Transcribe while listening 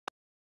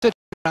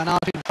ran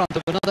out in front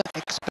of another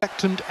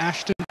expectant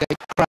Ashton Gate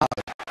crowd.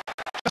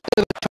 Just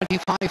over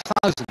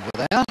 25,000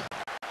 were there,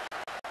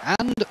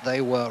 and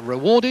they were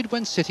rewarded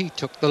when City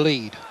took the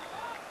lead.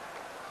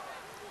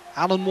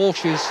 Alan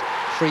Walsh's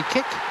free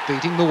kick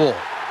beating the wall.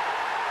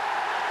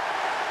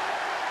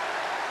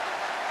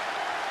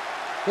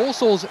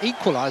 Walsall's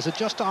equaliser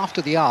just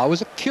after the hour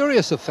was a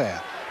curious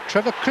affair.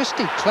 Trevor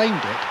Christie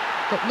claimed it,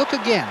 but look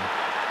again.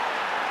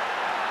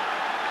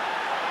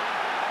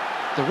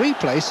 The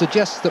replay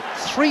suggests that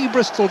 3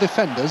 Bristol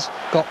defenders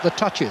got the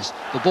touches,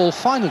 the ball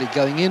finally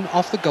going in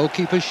off the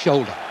goalkeeper's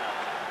shoulder.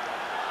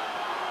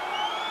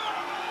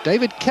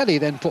 David Kelly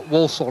then put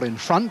Walsall in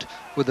front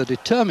with a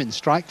determined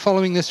strike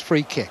following this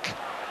free kick.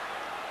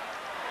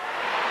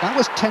 That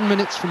was 10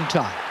 minutes from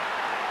time.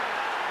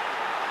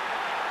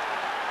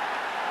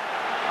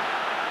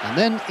 And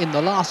then in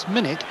the last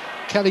minute,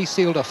 Kelly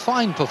sealed a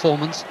fine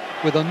performance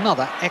with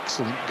another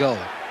excellent goal.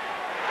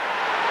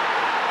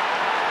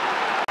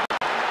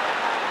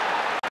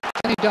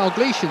 Kenny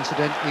Dalglish,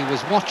 incidentally,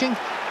 was watching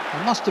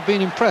and must have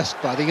been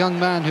impressed by the young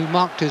man who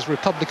marked his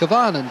Republic of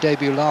Ireland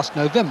debut last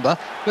November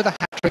with a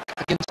hat-trick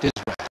against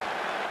Israel.